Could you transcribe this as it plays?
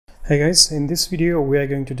Hi guys, in this video we are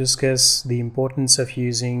going to discuss the importance of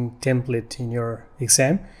using template in your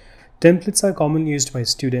exam. Templates are commonly used by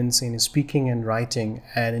students in speaking and writing,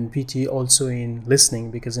 and in PTE also in listening,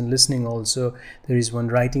 because in listening also there is one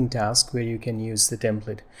writing task where you can use the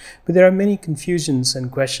template. But there are many confusions and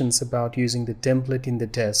questions about using the template in the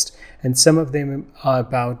test, and some of them are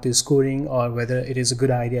about the scoring or whether it is a good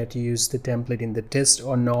idea to use the template in the test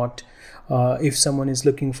or not. If someone is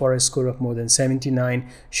looking for a score of more than 79,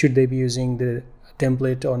 should they be using the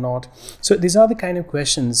template or not? So these are the kind of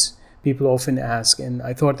questions people often ask, and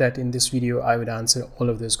I thought that in this video I would answer all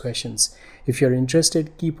of those questions. If you're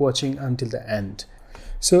interested, keep watching until the end.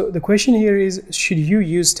 So the question here is, should you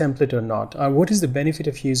use template or not? Or what is the benefit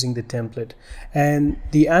of using the template? And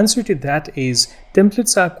the answer to that is,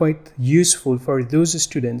 templates are quite useful for those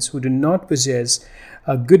students who do not possess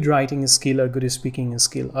a good writing skill or good speaking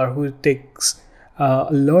skill, or who takes a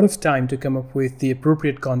lot of time to come up with the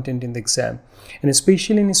appropriate content in the exam. And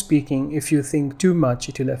especially in speaking, if you think too much,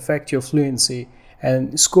 it will affect your fluency.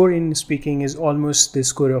 And score in speaking is almost the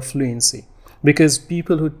score of fluency, because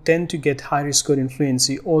people who tend to get higher score in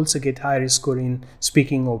fluency also get higher score in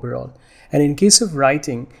speaking overall. And in case of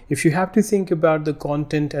writing, if you have to think about the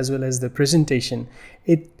content as well as the presentation,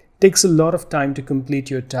 it takes a lot of time to complete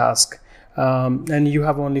your task. And you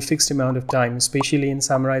have only fixed amount of time, especially in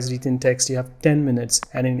summarized written text you have 10 minutes,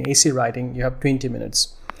 and in essay writing you have 20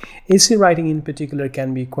 minutes. Essay writing in particular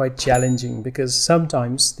can be quite challenging, because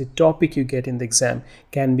sometimes the topic you get in the exam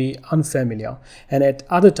can be unfamiliar, and at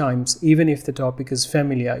other times, even if the topic is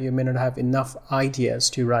familiar, you may not have enough ideas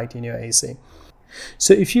to write in your essay.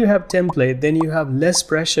 So if you have template, then you have less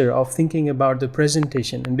pressure of thinking about the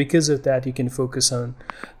presentation, and because of that you can focus on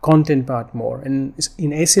content part more. And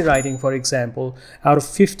in essay writing, for example, out of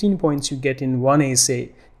 15 points you get in one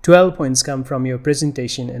essay, 12 points come from your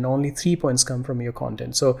presentation and only 3 points come from your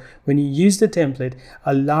content. So when you use the template,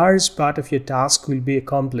 a large part of your task will be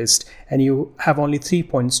accomplished, and you have only 3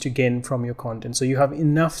 points to gain from your content. So you have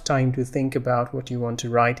enough time to think about what you want to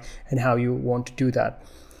write and how you want to do that.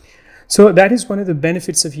 So that is one of the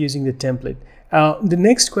benefits of using the template. The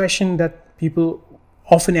next question that people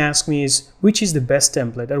often ask me is, which is the best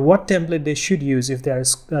template, or what template they should use if they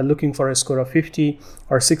are looking for a score of 50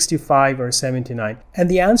 or 65 or 79. And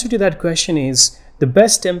the answer to that question is, the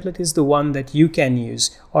best template is the one that you can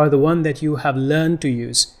use, or the one that you have learned to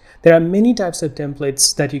use. There are many types of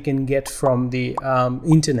templates that you can get from the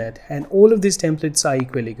internet, and all of these templates are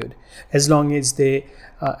equally good as long as they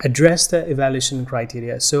address the evaluation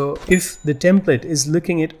criteria. So if the template is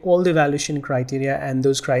looking at all the evaluation criteria and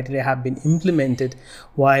those criteria have been implemented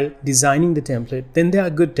while designing the template, then they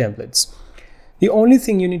are good templates. The only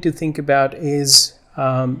thing you need to think about is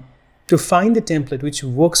to find the template which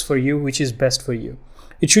works for you, which is best for you.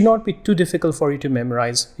 It should not be too difficult for you to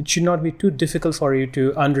memorize. It should not be too difficult for you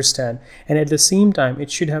to understand. And at the same time,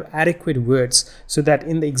 it should have adequate words, so that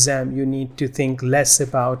in the exam, you need to think less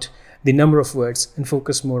about the number of words and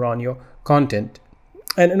focus more on your content.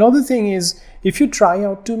 And another thing is, if you try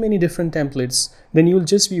out too many different templates, then you'll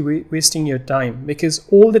just be wasting your time, because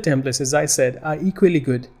all the templates, as I said, are equally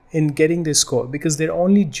good in getting the score, because their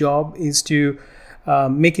only job is to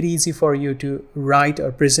make it easy for you to write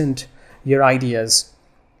or present your ideas.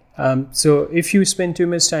 So if you spend too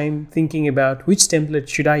much time thinking about which template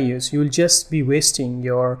should I use, you'll just be wasting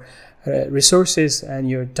your resources and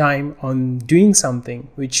your time on doing something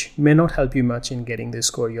which may not help you much in getting the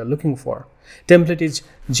score you're looking for. Template is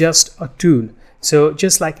just a tool. So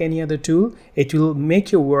just like any other tool, it will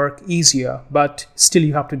make your work easier, but still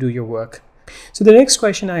you have to do your work. So the next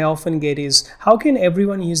question I often get is, how can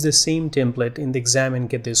everyone use the same template in the exam and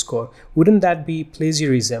get the score? Wouldn't that be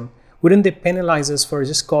plagiarism? Wouldn't they penalize us for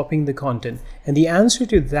just copying the content? And the answer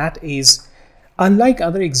to that is, unlike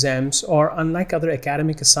other exams or unlike other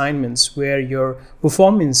academic assignments where your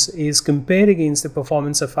performance is compared against the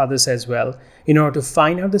performance of others as well, in order to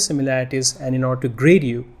find out the similarities and in order to grade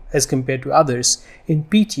you as compared to others, in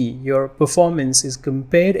PT, your performance is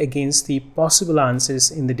compared against the possible answers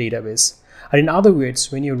in the database. Or in other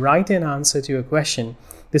words, when you write an answer to a question,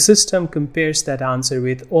 the system compares that answer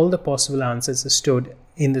with all the possible answers stored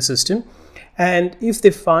in the system. And if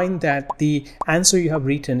they find that the answer you have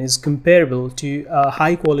written is comparable to a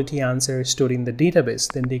high quality answer stored in the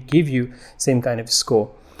database, then they give you same kind of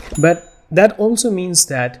score. But that also means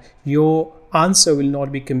that your answer will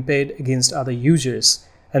not be compared against other users.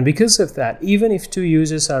 And because of that, even if two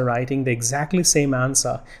users are writing the exactly same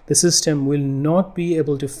answer, the system will not be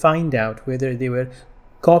able to find out whether they were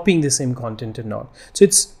copying the same content or not. So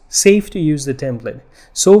it's safe to use the template.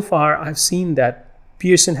 So far, I've seen that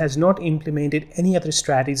Pearson has not implemented any other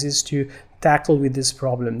strategies to tackle with this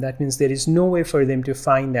problem. That means there is no way for them to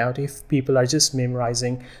find out if people are just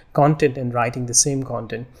memorizing content and writing the same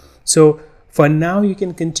content. So for now, you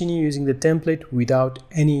can continue using the template without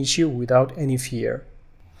any issue, without any fear.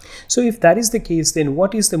 So if that is the case, then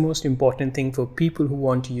what is the most important thing for people who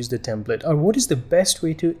want to use the template, or what is the best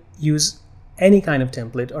way to use any kind of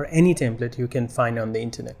template or any template you can find on the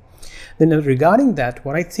internet? Then regarding that,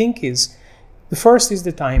 what I think is the first is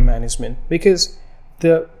the time management, because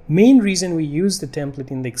the main reason we use the template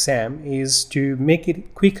in the exam is to make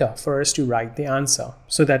it quicker for us to write the answer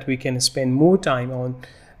so that we can spend more time on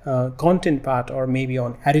content part or maybe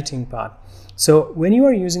on editing part. So when you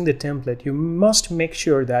are using the template, you must make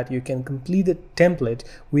sure that you can complete the template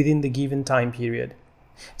within the given time period.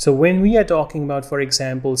 So when we are talking about, for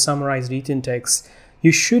example, summarized written text,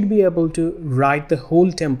 you should be able to write the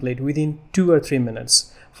whole template within 2 or 3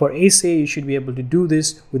 minutes. For essay, you should be able to do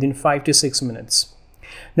this within 5 to 6 minutes.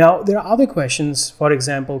 Now, there are other questions, for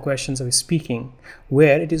example, questions of speaking,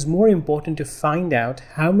 where it is more important to find out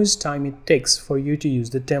how much time it takes for you to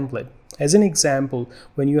use the template. As an example,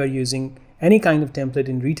 when you are using any kind of template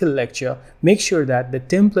in retail lecture, make sure that the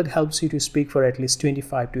template helps you to speak for at least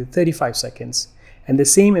 25 to 35 seconds. And the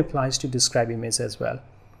same applies to describe image as well.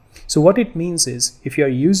 So what it means is, if you are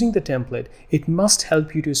using the template, it must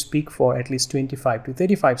help you to speak for at least 25 to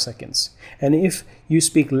 35 seconds. And if you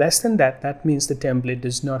speak less than that, that means the template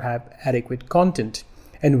does not have adequate content.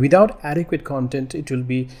 And without adequate content, it will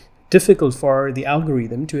be difficult for the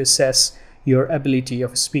algorithm to assess your ability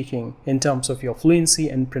of speaking in terms of your fluency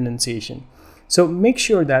and pronunciation. So make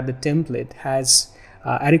sure that the template has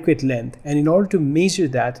adequate length, and in order to measure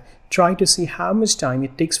that, try to see how much time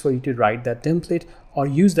it takes for you to write that template or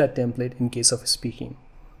use that template in case of speaking.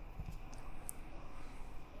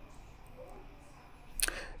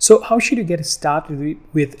 So how should you get started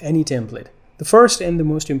with any template? The first and the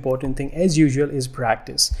most important thing, as usual, is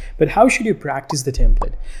practice. But how should you practice the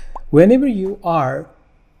template? Whenever you are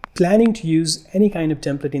planning to use any kind of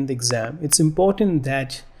template in the exam, it's important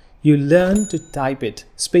that you learn to type it,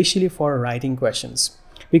 especially for writing questions.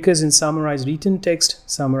 Because in summarized written text,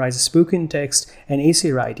 summarized spoken text, and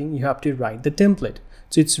essay writing, you have to write the template.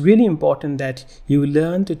 So it's really important that you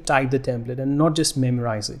learn to type the template and not just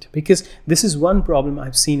memorize it. Because this is one problem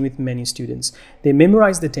I've seen with many students. They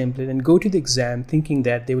memorize the template and go to the exam thinking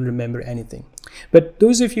that they will remember anything. But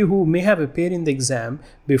those of you who may have appeared in the exam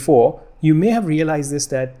before, you may have realized this,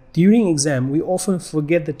 that during exam, we often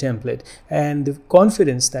forget the template, and the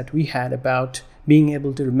confidence that we had about being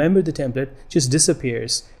able to remember the template just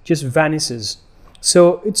disappears, just vanishes.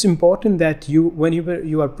 So it's important that whenever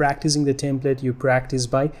you are practicing the template, you practice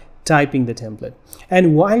by typing the template.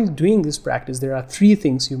 And while doing this practice, there are 3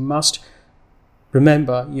 things you must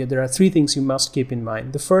remember. There are 3 things you must keep in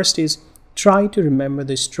mind. The first is, try to remember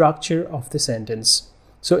the structure of the sentence.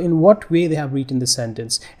 So in what way they have written the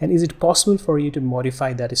sentence, and is it possible for you to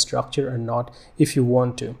modify that structure or not if you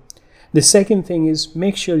want to. The second thing is,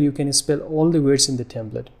 make sure you can spell all the words in the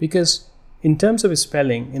template, because in terms of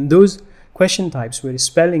spelling, in those question types where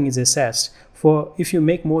spelling is assessed, for if you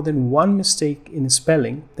make more than 1 mistake in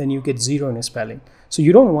spelling, then you get 0 in spelling. So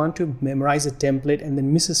you don't want to memorize a template and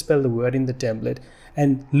then misspell the word in the template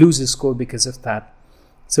and lose a score because of that.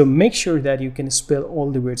 So make sure that you can spell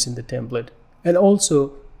all the words in the template. And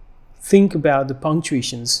also think about the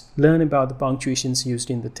punctuations, learn about the punctuations used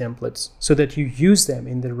in the templates so that you use them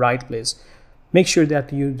in the right place. Make sure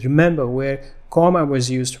that you remember where comma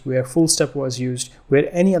was used, where full stop was used, where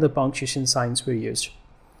any other punctuation signs were used.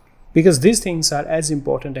 Because these things are as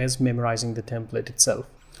important as memorizing the template itself.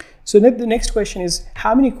 So the next question is,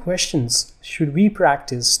 how many questions should we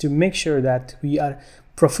practice to make sure that we are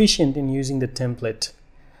proficient in using the template?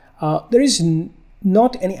 There is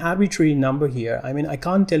not any arbitrary number here. I mean, I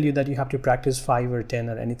can't tell you that you have to practice 5 or 10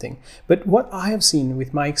 or anything. But what I have seen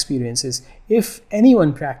with my experience is, if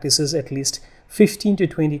anyone practices at least 15 to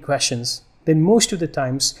 20 questions, then most of the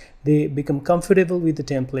times they become comfortable with the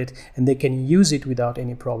template and they can use it without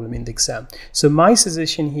any problem in the exam. So my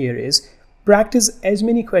suggestion here is, practice as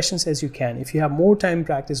many questions as you can. If you have more time,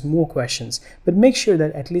 practice more questions. But make sure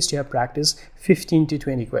that at least you have practiced 15 to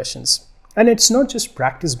 20 questions. And it's not just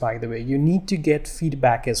practice, by the way. You need to get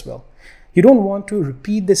feedback as well. You don't want to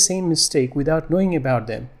repeat the same mistake without knowing about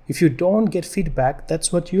them. If you don't get feedback,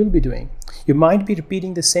 that's what you'll be doing. You might be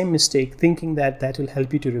repeating the same mistake thinking that that will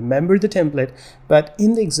help you to remember the template, but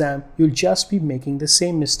in the exam, you'll just be making the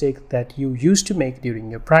same mistake that you used to make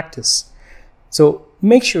during your practice. So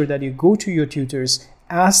make sure that you go to your tutors,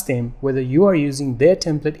 ask them whether you are using their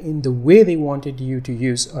template in the way they wanted you to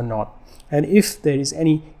use or not. And if there is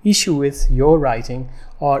any issue with your writing,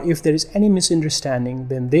 or if there is any misunderstanding,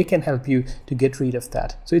 then they can help you to get rid of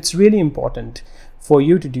that. So it's really important for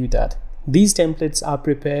you to do that. These templates are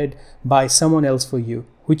prepared by someone else for you,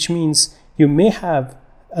 which means you may have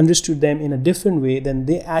understood them in a different way than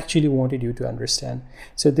they actually wanted you to understand.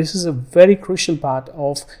 So this is a very crucial part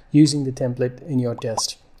of using the template in your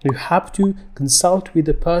test. You have to consult with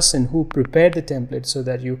the person who prepared the template so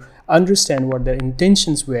that you understand what their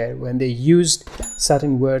intentions were when they used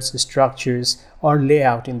certain words, structures, or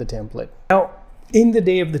layout in the template. Now, in the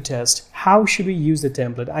day of the test, how should we use the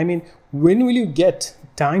template? I mean, when will you get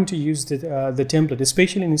time to use the template,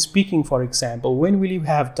 especially in speaking, for example? When will you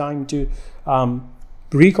have time to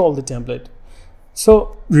recall the template?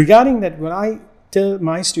 So regarding that, what I tell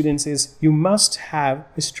my students is you must have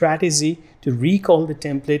a strategy to recall the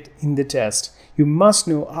template in the test. You must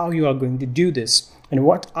know how you are going to do this. And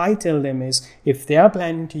what I tell them is, if they are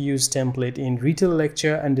planning to use template in retell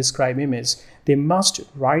lecture and describe image, they must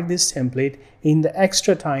write this template in the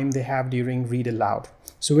extra time they have during read aloud.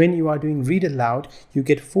 So when you are doing read aloud, you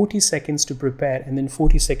get 40 seconds to prepare and then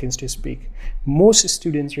 40 seconds to speak. Most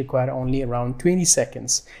students require only around 20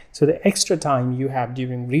 seconds. So the extra time you have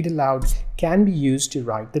during read aloud can be used to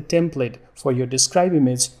write the template for your describe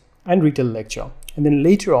image and retell lecture. And then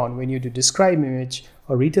later on, when you do describe image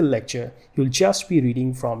or retell lecture, you'll just be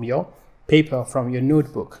reading from your paper, from your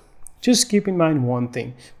notebook. Just keep in mind one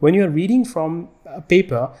thing. When you're reading from a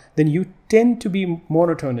paper, then you tend to be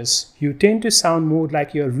monotonous. You tend to sound more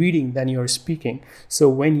like you're reading than you're speaking. So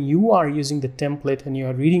when you are using the template and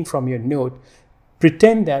you're reading from your note,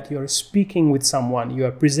 pretend that you're speaking with someone, you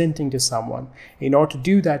are presenting to someone. In order to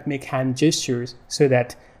do that, make hand gestures so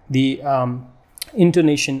that the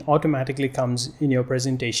intonation automatically comes in your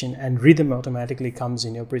presentation and rhythm automatically comes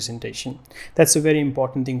in your presentation. That's a very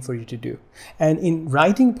important thing for you to do. And in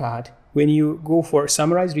writing part, when you go for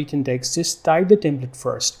summarize written text, just type the template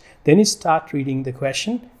first. Then you start reading the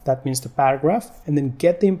question, that means the paragraph, and then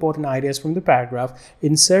get the important ideas from the paragraph,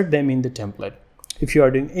 insert them in the template. If you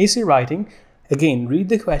are doing essay writing, again, read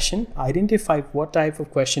the question, identify what type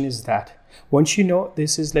of question is that. Once you know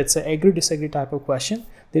this is, let's say, agree disagree type of question,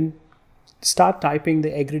 then start typing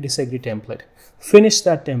the agree disagree template. Finish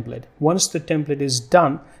that template. Once the template is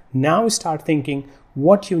done, now start thinking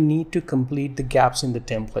what you need to complete the gaps in the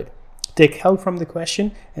template. Take help from the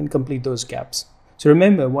question and complete those gaps. So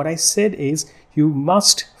remember, what I said is you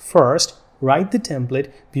must first write the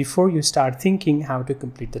template before you start thinking how to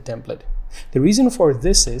complete the template. The reason for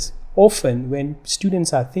this is often when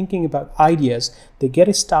students are thinking about ideas, they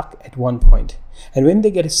get stuck at one point. And when they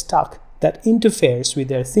get stuck, that interferes with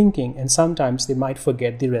their thinking, and sometimes they might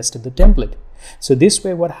forget the rest of the template. So this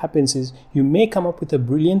way what happens is you may come up with a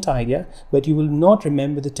brilliant idea, but you will not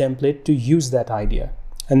remember the template to use that idea.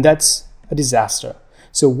 And that's a disaster.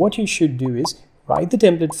 So what you should do is write the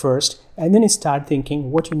template first and then start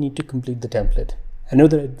thinking what you need to complete the template.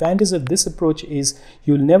 Another advantage of this approach is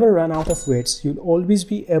you'll never run out of words. You'll always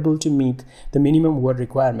be able to meet the minimum word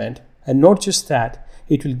requirement. And not just that,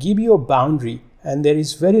 it will give you a boundary and there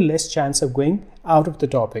is very less chance of going out of the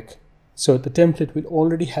topic. So the template will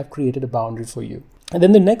already have created a boundary for you. And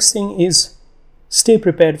then the next thing is stay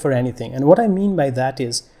prepared for anything. And what I mean by that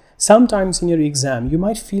is sometimes in your exam, you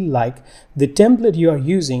might feel like the template you are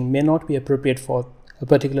using may not be appropriate for a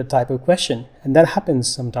particular type of question. And that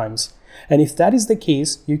happens sometimes. And if that is the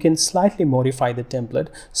case, you can slightly modify the template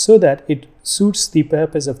so that it suits the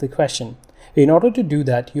purpose of the question. In order to do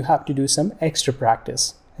that, you have to do some extra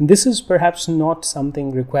practice. And this is perhaps not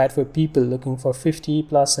something required for people looking for 50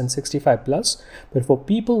 plus and 65 plus, but for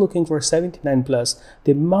people looking for 79 plus,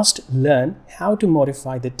 they must learn how to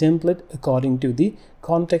modify the template according to the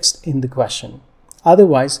context in the question.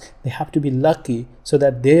 Otherwise, they have to be lucky so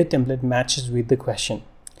that their template matches with the question.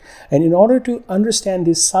 And in order to understand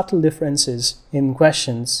these subtle differences in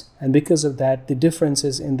questions, and because of that, the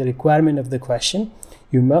differences in the requirement of the question,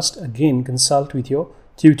 you must again consult with your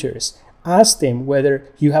tutors. Ask them whether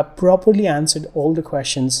you have properly answered all the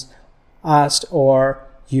questions asked, or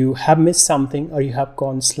you have missed something, or you have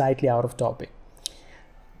gone slightly out of topic.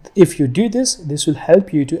 If you do this, this will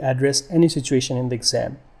help you to address any situation in the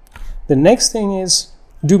exam. The next thing is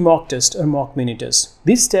do mock test or mock mini test.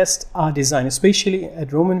 These tests are designed, especially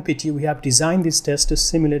at Roman PTE, we have designed this test to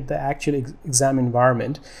simulate the actual exam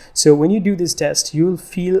environment. So when you do this test, you'll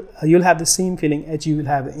have the same feeling as you will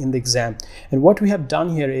have in the exam. And what we have done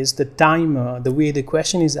here is the timer, the way the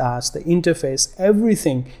question is asked, the interface,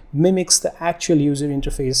 everything mimics the actual user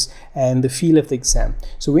interface and the feel of the exam.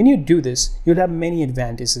 So when you do this, you'll have many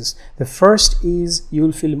advantages. The first is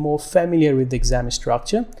you'll feel more familiar with the exam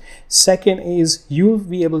structure. Second is you'll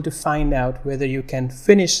be able to find out whether you can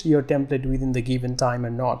finish your template within the given time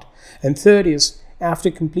or not. And third is,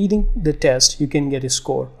 after completing the test, you can get a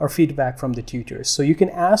score or feedback from the tutors. So you can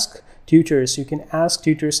ask tutors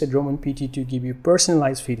at Roman PT to give you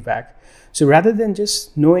personalized feedback. So rather than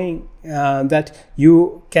just knowing that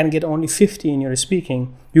you can get only 50 in your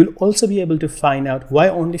speaking, you'll also be able to find out why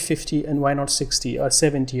only 50 and why not 60 or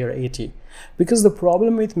 70 or 80. Because the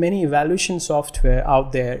problem with many evaluation software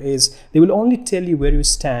out there is they will only tell you where you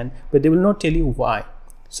stand, but they will not tell you why.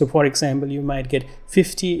 So for example, you might get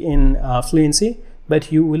 50 in fluency, but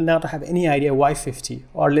you will not have any idea why 50,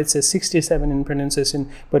 or let's say 67 in pronunciation,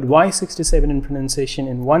 but why 67 in pronunciation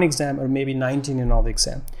in one exam or maybe 19 in all the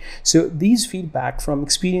exam. So these feedback from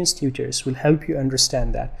experienced tutors will help you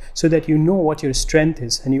understand that, so that you know what your strength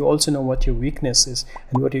is and you also know what your weakness is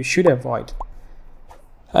and what you should avoid.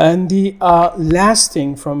 And the last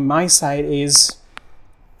thing from my side is,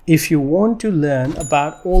 if you want to learn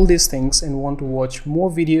about all these things and want to watch more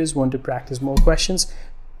videos, want to practice more questions,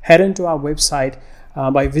 head into our website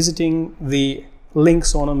by visiting the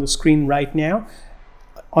links on the screen right now.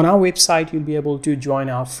 On our website, you'll be able to join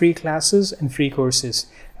our free classes and free courses.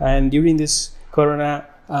 And during this Corona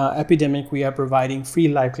epidemic, we are providing free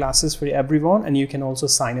live classes for everyone, and you can also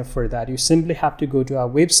sign up for that. You simply have to go to our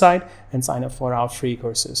website and sign up for our free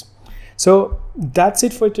courses. So that's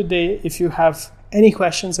it for today. If you have any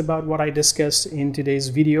questions about what I discussed in today's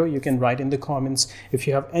video, you can write in the comments. If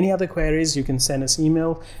you have any other queries, you can send us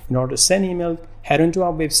email. In order to send email, head into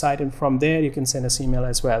our website, and from there you can send us email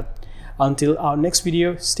as well. Until our next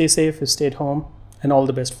video, stay safe, stay at home, and all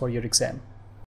the best for your exam.